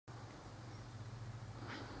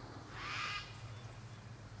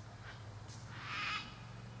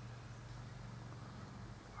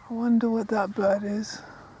I wonder what that bird is.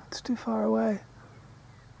 It's too far away.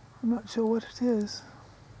 I'm not sure what it is.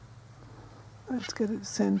 Let's get it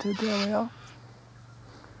centered. There we are.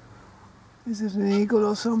 Is it an eagle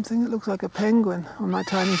or something? It looks like a penguin on my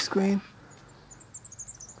tiny screen.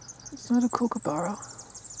 It's not a kookaburra.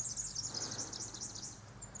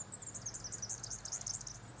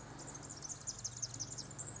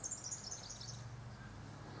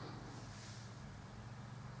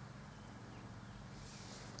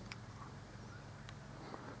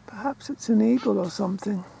 Perhaps it's an eagle or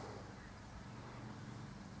something.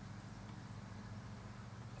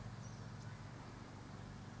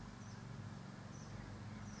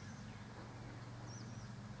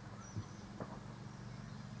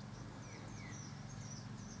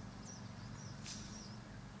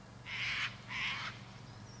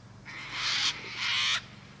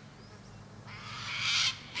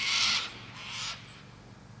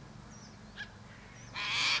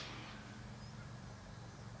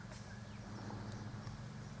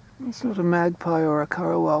 It's not a magpie or a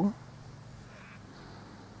currawong.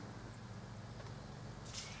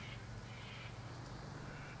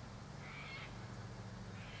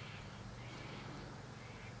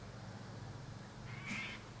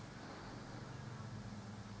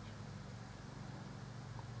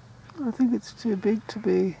 I think it's too big to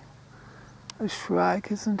be a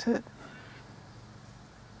shrike, isn't it?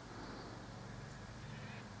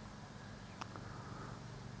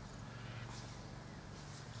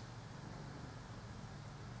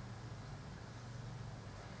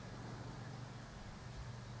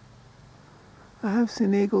 I have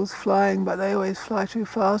seen eagles flying, but they always fly too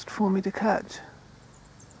fast for me to catch.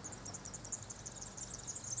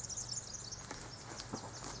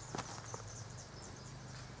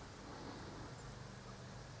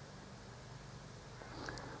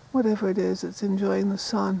 Whatever it is, it's enjoying the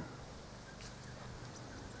sun.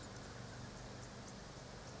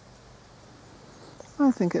 I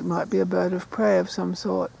think it might be a bird of prey of some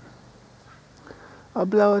sort. I'll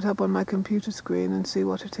blow it up on my computer screen and see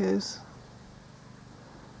what it is.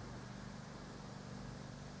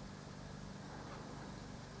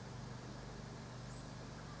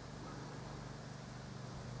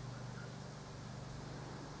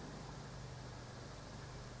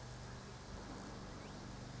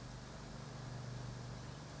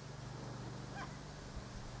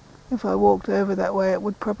 If I walked over that way, it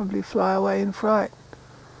would probably fly away in fright.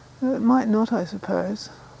 It might not, I suppose.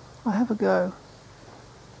 I'll have a go.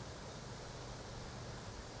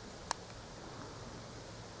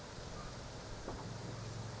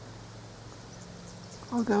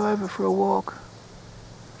 I'll go over for a walk.